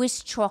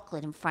Swiss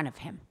chocolate in front of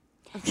him.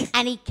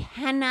 And he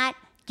cannot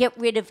get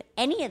rid of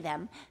any of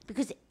them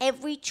because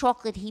every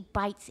chocolate he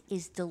bites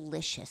is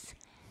delicious.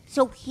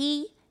 So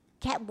he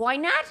can't, why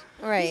not?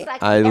 Right. He's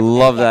like, I "I'm never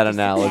love gonna that get this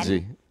analogy.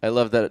 again." I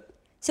love that.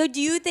 So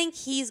do you think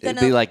he's It'd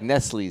gonna be like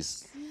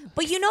Nestle's.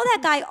 But you know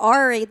that guy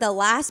Ari, the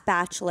last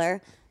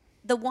Bachelor,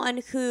 the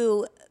one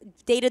who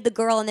dated the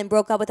girl and then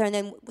broke up with her and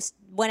then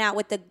went out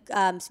with the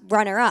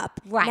runner-up.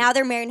 Right. Now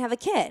they're married and have a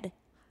kid.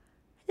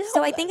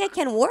 So I think it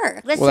can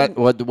work. Listen,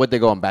 Well, what they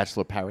go on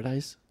Bachelor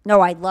Paradise? no,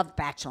 I love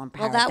Bachelor in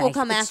Well, Paradise. that will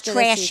come it's after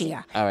this season.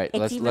 trashier. All right, it's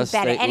let's even let's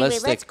better. stay, Anyway,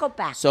 let's let's stick. go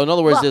back. So in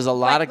other words, Look, there's a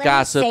lot but of let me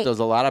gossip. say- There's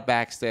a lot of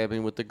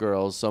backstabbing with the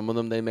girls. Some of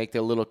them they make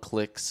their little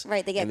cliques.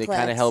 Right, they get and they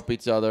kind of cliques. help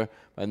each other.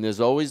 And there's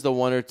always the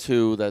one or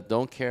two that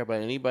don't care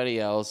about anybody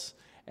else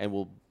and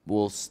will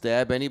will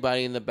stab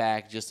anybody in the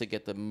back just to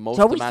get the most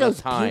It's always amount of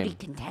those time. beauty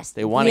contestants.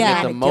 They want to Yeah. get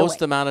the Gotta do most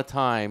it. amount of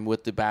time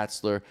with the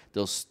Bachelor.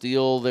 They'll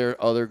steal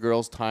their other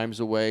girls' times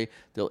away.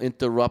 They'll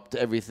interrupt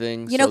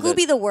everything. You know so who would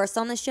be that- the worst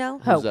on the show?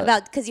 Who's that?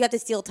 About because you have to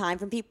steal time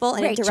from people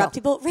and Rachel. interrupt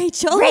people.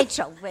 Rachel.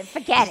 Rachel,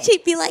 forget it.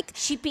 She'd be like,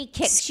 She'd be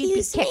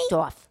kicked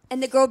off.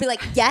 and the girl would be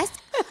like, "Yes,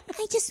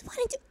 I just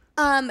wanted to."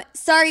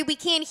 Sorry, we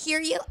can't hear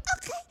you.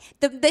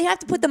 Okay. They have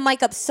to put the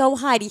mic up so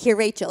high to hear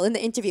Rachel in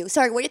the interview.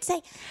 Sorry, what did it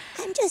say?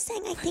 I'm just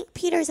saying I think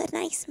Peter's a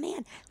nice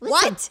man. Listen,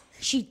 What?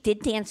 She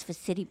did dance for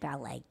City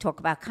Ballet. Talk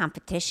about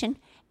competition.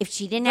 If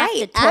she didn't have to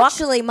Right, talk,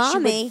 actually,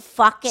 Mommy, she would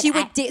fuck it. she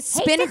would I hate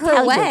spin to her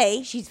tell you,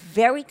 way. she's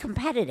very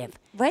competitive.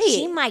 Right.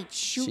 She might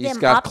shoot She's them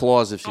got up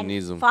claws if she and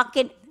needs them.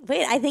 Fucking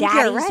Wait, I think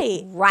you're Daddy's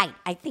right. Right.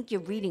 I think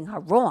you're reading her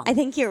wrong. I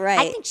think you're right.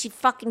 I think she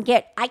fucking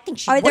get. I think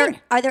she Are win.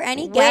 there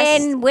any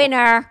guests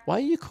Winner. Why are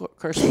you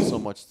cursing so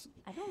much?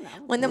 I don't know.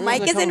 when the Where's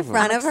mic it is in coming from?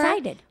 front I'm of her?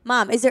 excited.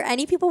 Mom, is there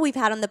any people we've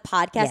had on the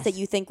podcast Yes. that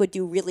you think would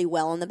do really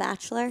well on The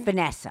Bachelor?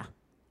 Vanessa.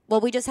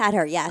 Well, we just had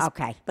her, yes.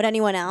 Okay. But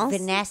anyone else?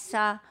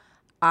 Vanessa.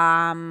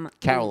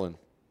 Carolyn.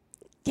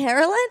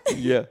 Carolyn?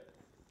 Yeah.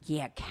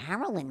 Yeah,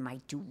 Carolyn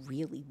might do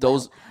really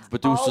Those well.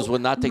 producers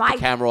would not take my the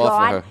camera off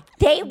God, of her.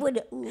 They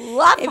would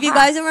love If you her.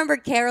 guys remember,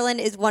 Carolyn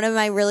is one of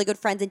my really good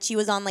friends, and she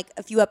was on like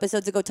a few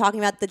episodes ago talking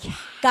about the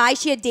guy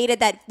she had dated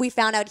that we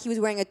found out he was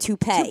wearing a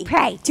toupee.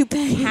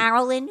 Toupee.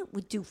 Carolyn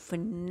would do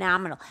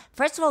phenomenal.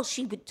 First of all,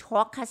 she would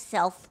talk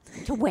herself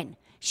to win.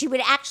 She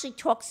would actually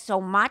talk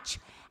so much,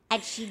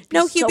 and she'd be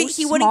No, so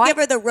he wouldn't smart. give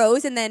her the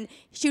rose, and then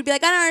she would be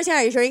like, I don't understand.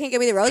 Are you sure you can't give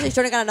me the rose? Are you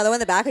sure you got another one in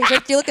the back? Are you sure?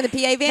 Do you look in the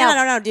PA van? I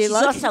don't know. Do you she's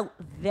look? also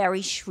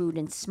very shrewd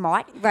and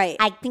smart. Right.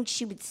 I think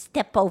she would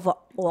step over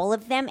all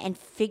of them and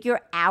figure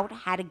out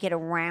how to get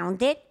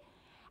around it.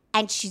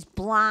 And she's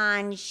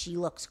blonde. She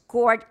looks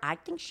gorgeous. I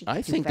think she. I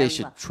could do think very they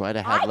should well. try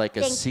to have I like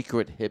a think-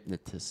 secret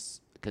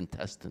hypnotist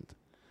contestant.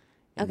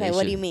 And Okay, they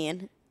what do should- you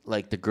mean?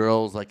 Like the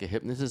girl's like a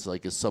hypnotist,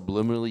 like a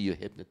subliminally you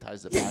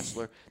hypnotize the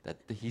Bachelor that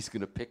he's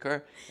gonna pick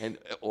her, and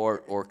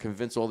or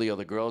convince all the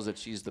other girls that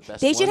she's the best.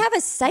 They should one. have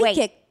a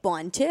psychic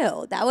one,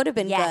 too. That would have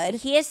been Yes.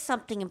 good. Here's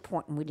something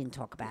important we didn't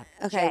talk about.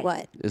 Okay, Jay.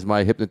 what? Is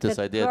my hypnotist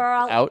The idea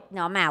girl, out?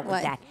 No, I'm out What?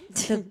 with that.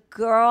 The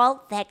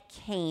girl that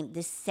came,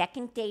 the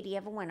second date he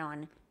ever went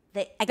on,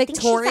 I think she's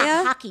Victoria?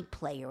 a hockey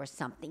player or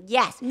something.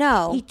 Yes.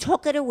 No. He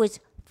took her to his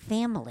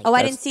family. Oh,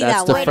 I didn't see That's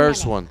that the one. Wait a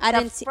first minute. one. I The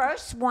didn't see.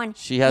 first one.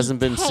 She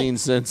hasn't he been came- seen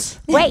since.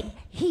 Wait,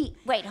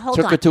 hold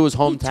Took on. her to his He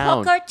hometown.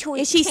 took her to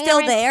his Is she still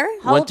parents- there?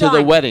 Hold Went to the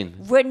on. wedding.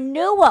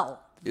 Renewal.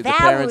 The Vow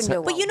parents-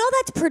 renewal. But you know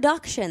that's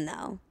production,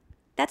 though.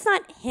 That's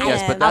not him.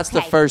 Yes, but that's the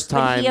Okay, first but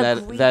time he that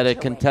agreed that a to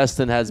it.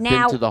 contestant has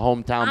Now, been to the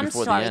hometown I'm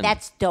before sorry, the end.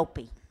 that's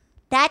dopey.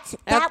 That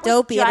was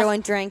dopey, just-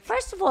 everyone drink.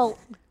 First of all,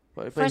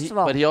 but first of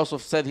all- but he also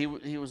said he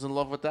was in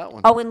love with that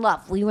one. oh, in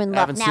love. We were in love.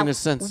 haven't now, seen her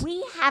since.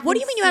 We haven't. What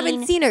do you mean you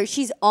haven't seen her?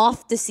 She's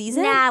off the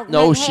season? Now,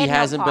 No, we've she had no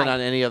hasn't been part.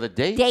 on any other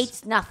dates.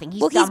 Dates. Nothing. He's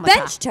Well, done he's with her.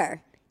 benched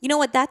her. You know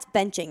what? That's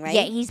benching, right?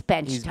 Yeah, he's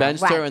benched. He's her.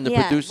 benched right. her, and the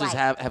Yeah. producers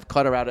Right. have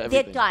cut her out of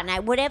They're everything.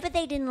 done. Whatever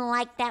they didn't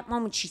like that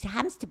moment, she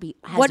happens to be.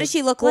 Has What a does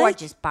she look like?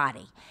 Gorgeous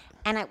body.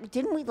 And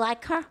didn't we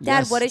like her? Dad,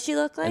 Yes. what does she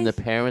look like? And the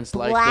parents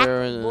liked Black,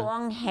 her. And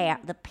long hair.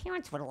 The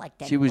parents would have liked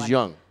that. she was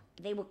young.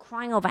 They were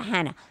crying over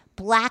Hannah.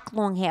 Black,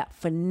 long hair,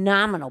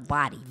 phenomenal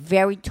body,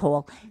 very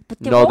tall. But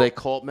they're No, all- they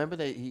called. Remember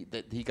that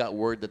he got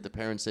word that the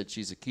parents said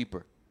she's a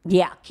keeper.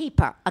 Yeah,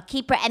 a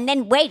keeper. And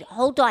then wait,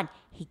 hold on.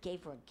 He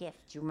gave her a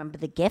gift. Do you remember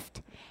the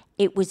gift?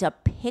 It was a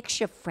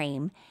picture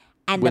frame,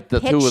 and With the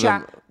the two of picture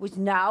them. was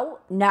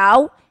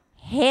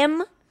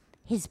him,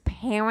 his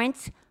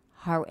parents,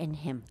 her, and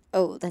him.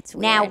 oh, that's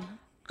weird. Now,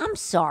 I'm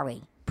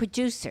sorry,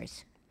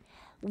 producers.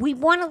 We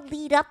want to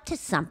lead up to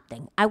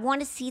something. I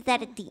want to see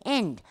that at the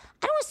end.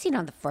 I don't want to see it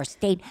on the first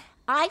date.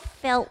 I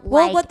felt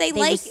well, like what they were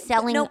like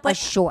selling no, a but,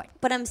 short.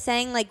 But I'm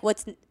saying like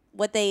what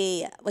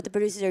the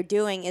producers are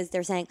doing is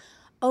they're saying,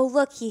 oh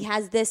look, he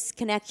has this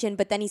connection,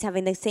 but then he's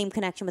having the same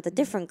connection with a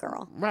different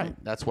girl. Right.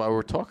 That's why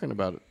we're talking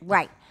about it.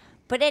 Right.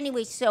 But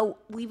anyway, so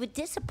we were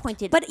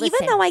disappointed. But Listen,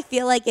 even though I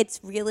feel like it's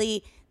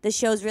really the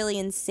show's really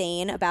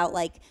insane about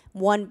like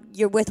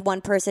you're with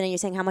one person and you're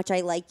saying how much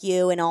I like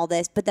you and all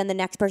this, but then the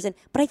next person.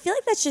 But I feel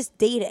like that's just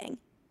dating.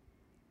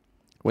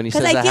 When he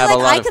Because says I I feel have a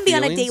like lot I of can be on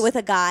a feelings, date with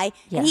a guy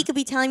Yeah. and he could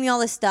be telling me all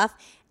this stuff.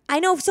 I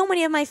know so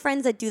many of my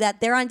friends that do that.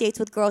 They're on dates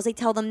with girls. They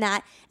tell them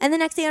that. And the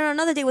next day on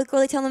another date with girl,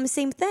 they tell them the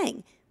same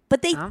thing.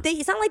 But they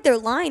it's not like they're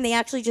lying. They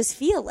actually just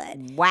feel it.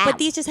 Wow. But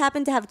these just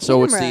happen to have So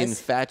cameras. it's the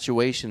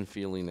infatuation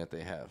feeling that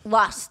they have.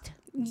 lust.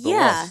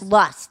 yeah.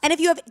 Lust. And if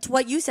you have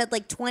what you said,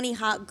 like 20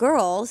 hot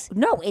girls,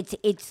 No, it's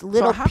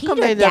little So how Peter come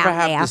they down never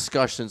have there.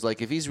 discussions?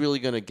 Like if he's really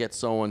going to get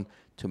someone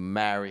to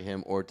marry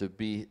him or to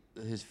be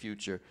his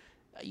future,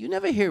 you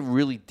never hear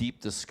really deep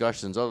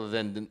discussions other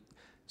than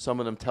some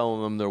of them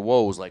telling them their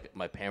woes, like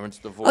my parents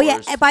divorced. oh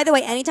yeah. And by the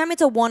way, anytime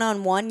it's a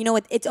one-on-one, you know,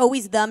 it's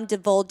always them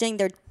divulging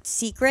their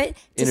secret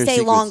to Inner stay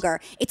secrets. longer.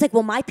 It's like,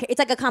 well, it's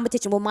like a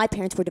competition. Well, my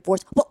parents were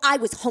divorced. Well, I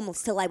was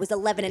homeless till I was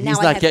 11, and He's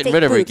now I not have getting fake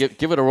rid of her. boobs.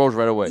 Give it a rose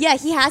right away. Yeah,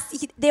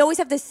 they always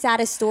have the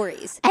saddest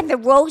stories. And the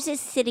rose is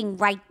sitting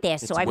right there.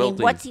 So It's I wilting.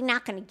 mean, what's he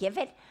not going to give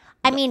it?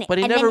 I mean, But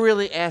he and never then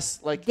really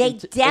asked like they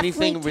into definitely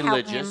anything tell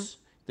religious.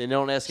 They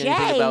don't ask Jay,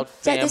 anything about Jay,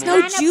 family. there's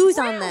no Hannah Jews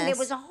on Brown, this. There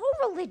was a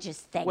whole religious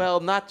thing. Well,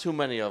 not too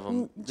many of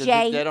them.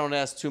 Jay- They don't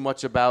ask too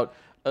much about.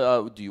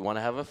 Do you want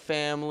to have a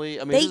family?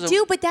 I mean, They this is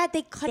do, but Dad,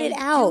 they cut They it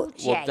out.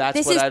 do, Well, Jay. that's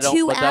This what is I don't.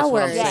 2 But that's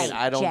what I'm hours. saying. Jay,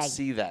 I don't Jay,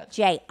 see that.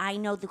 Jay, I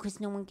know because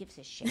no one gives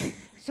a shit.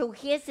 So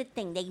here's the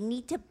thing: they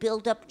need to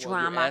build up Well,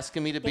 drama. you're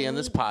asking me to be They on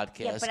this need- podcast.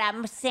 Yeah, but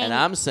I'm saying. And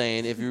I'm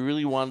saying, if you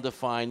really wanted to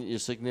find your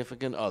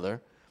significant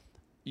other,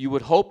 you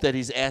would hope that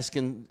he's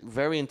asking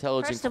very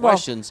intelligent First of all,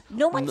 questions.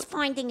 no one's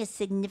finding a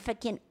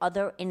significant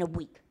other in a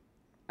week.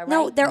 All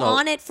No, right? they're No.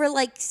 on it for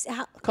like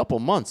a couple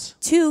months.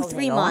 2, Oh,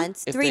 3 they are?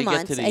 months. If 3 they months,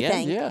 get to the I end,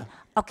 think. yeah.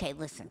 Okay,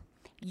 listen.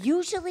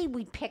 Usually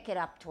we pick it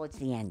up towards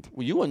the end.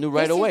 Well, you knew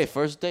right This is- away,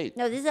 first date.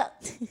 No, this is a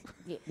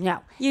no.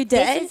 You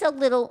This did? is a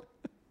little.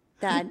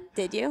 Dad,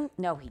 did you?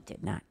 No, he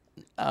did not.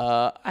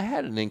 I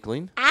had an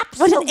inkling. What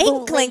Absolutely. an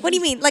inkling. What do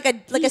you mean? Like a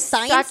He's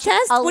science such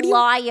test? A What do you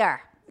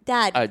liar.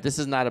 Dad? All right, this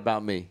is not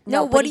about me. no,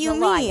 No, what but do he's you a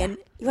liar. mean?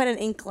 You had an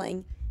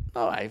inkling.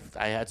 Oh, I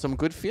had some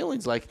good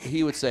feelings. Like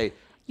he would say,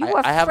 You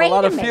were I have a afraid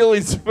lot of of me."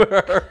 feelings for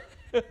her.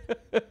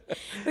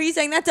 Were you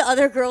saying that to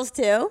other girls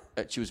too?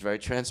 She was very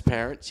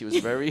transparent. She was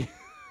very,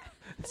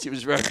 she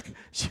was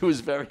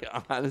very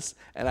honest,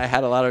 and I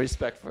had a lot of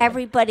respect for her.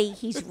 Everybody,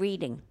 he's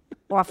reading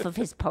off of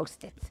his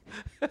Post-its.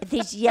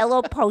 These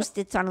yellow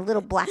Post-its on a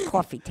little black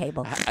coffee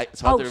table.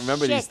 It's hard to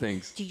remember these shit.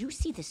 things. Do you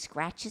see the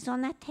scratches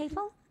on that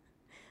table?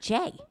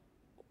 Jay,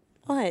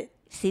 What?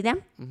 see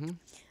them?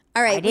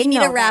 All right, we didn't need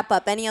know to wrap that.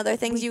 up. Any other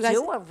things We you guys?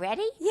 do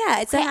already?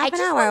 Yeah, it's a Okay, half I an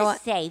just hour. want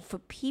to say, for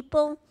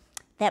people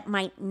that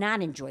might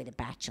not enjoy The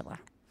Bachelor,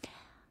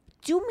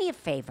 do me a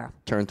favor.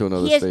 Turn to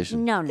another Here's,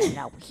 station. No.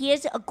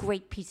 Here's a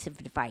great piece of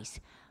advice.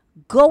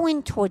 Go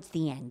in towards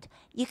the end.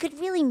 You could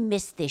really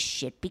miss this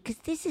shit because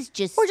this is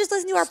just. Or just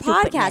listen to our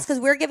stupidness. podcast because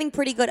we're giving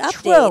pretty good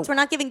updates. True. We're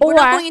not giving. We're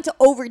not Or- going into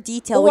over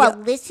detail. Or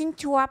listen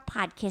to our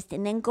podcast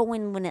and then go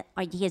in when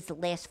here's the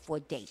last 4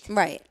 dates.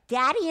 Right.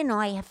 Daddy and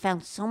I have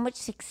found so much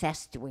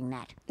success doing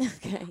that.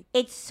 Okay.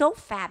 It's so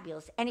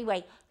fabulous.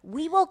 Anyway,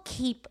 we will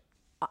keep,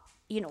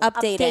 Updating.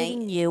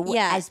 updating you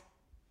Yeah. as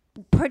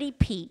Pretty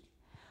Pete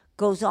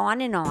goes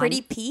on and on.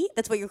 Pretty Pete.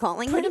 That's what you're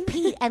calling Pretty him.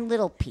 Pete and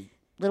Little Pete.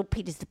 Little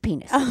Pete is the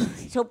penis.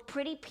 So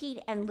Pretty Pete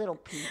and Little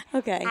Pete.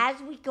 Okay. As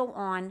we go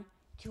on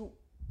to,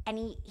 and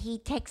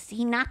he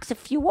knocks a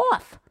few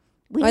off.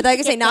 We I need thought you to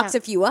could say get knocks down-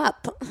 a few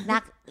up.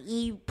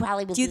 He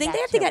probably will. Do you think that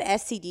they have to too. get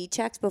STD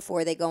checks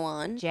before they go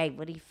on? Jay,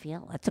 what do you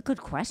feel? That's a good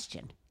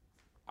question.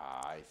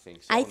 I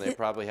think so. I And they thi-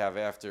 probably have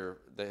after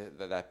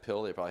that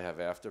pill. They probably have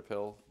after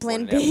pill.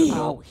 Plan morning B. after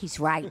pill. Oh, he's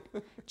right.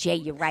 Jay,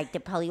 you're right. They're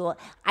probably all,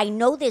 I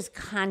know there's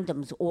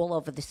condoms all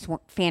over the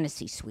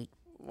fantasy suite.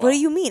 What do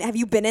you mean? Have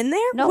you been in there?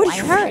 No, What do I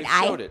you heard. mean?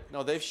 They showed it.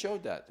 No, they've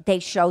showed that. They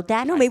showed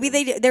that? No, maybe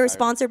they were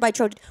sponsored by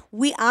Trojan.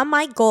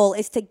 My goal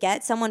is to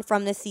get someone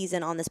from this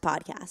season on this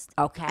podcast.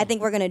 Okay. I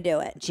think we're gonna do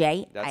it.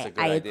 Jay, That's a good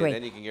I idea. agree.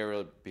 Then you can get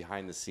real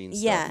behind the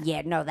scenes Yeah. stuff.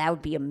 Yeah, no, that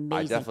would be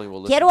amazing. definitely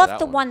will Get listen to off that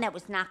the one. one that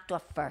was knocked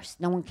off first.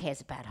 No one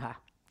cares about her.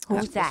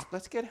 Who's that?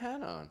 Let's get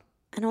Hannah on.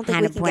 I don't think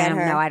Hannah we can Brown? get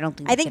her. No, I don't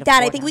think I we think could Dad. I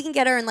afford think her. we can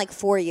get her in like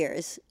 4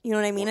 years. You know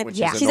what I mean? Which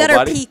Yeah. is a She's at her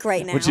nobody. peak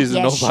right now. Which is a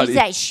Yeah,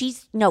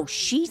 nobody.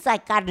 she's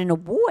like got an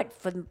award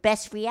for the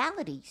best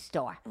reality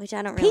star. Which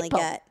I don't really People.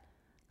 get.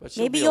 But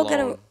she'll Maybe be you'll get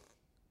a. alone.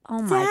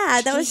 Oh my!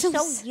 Dad, that was she's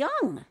so so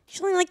young.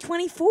 She's only like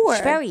 24.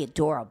 She's very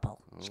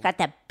adorable. She's got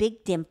that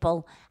big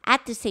dimple. I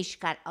have to say,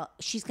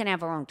 she's gonna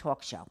have her own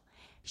talk show.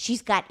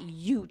 She's got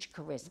huge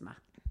charisma.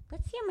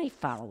 Let's see how many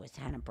followers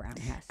Hannah Brown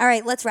has. All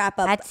right, let's wrap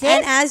up. That's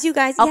And it? as you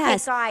guys, Okay,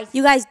 yes, guys.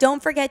 you guys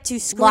don't forget to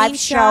screenshot. Live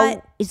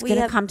show is We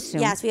gonna have- come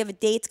soon. Yes, we have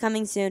dates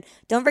coming soon.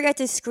 Don't forget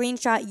to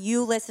screenshot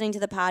you listening to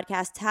the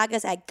podcast. Tag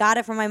us at Got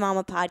It From My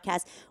Mama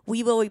podcast.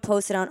 We will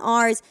repost it on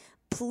ours.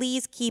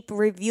 Please keep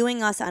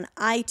reviewing us on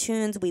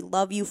iTunes. We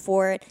love you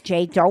for it.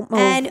 Jay, don't move.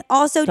 And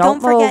also, Don't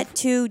don't forget move.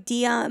 to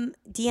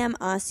DM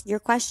us your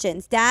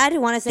questions. Dad,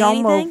 want to say don't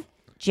anything? move.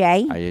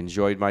 Jay, I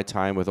enjoyed my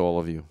time with all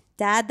of you.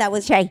 Dad, that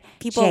was Jay,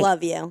 people Jay.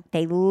 love you.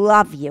 they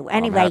love you.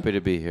 Anyway, I'm happy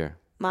to be here.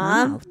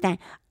 Mom,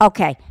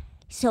 okay.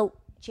 So,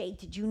 Jay,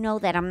 did you know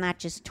that I'm not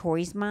just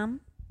Tori's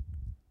mom?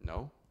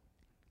 No?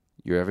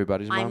 You're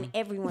everybody's mom? I'm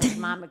everyone's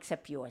mom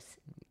except yours.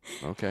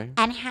 Okay.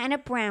 And Hannah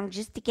Brown,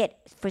 just to get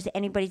for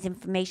anybody's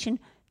information,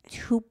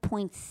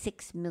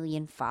 2.6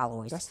 million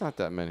followers. That's not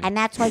that many. And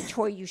that's why,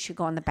 Tori, you should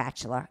go on The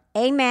Bachelor.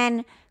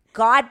 Amen.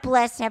 God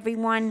bless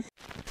everyone.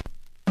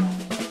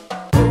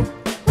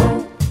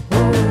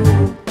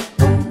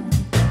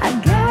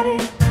 I got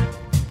it.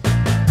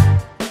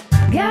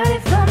 Got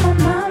it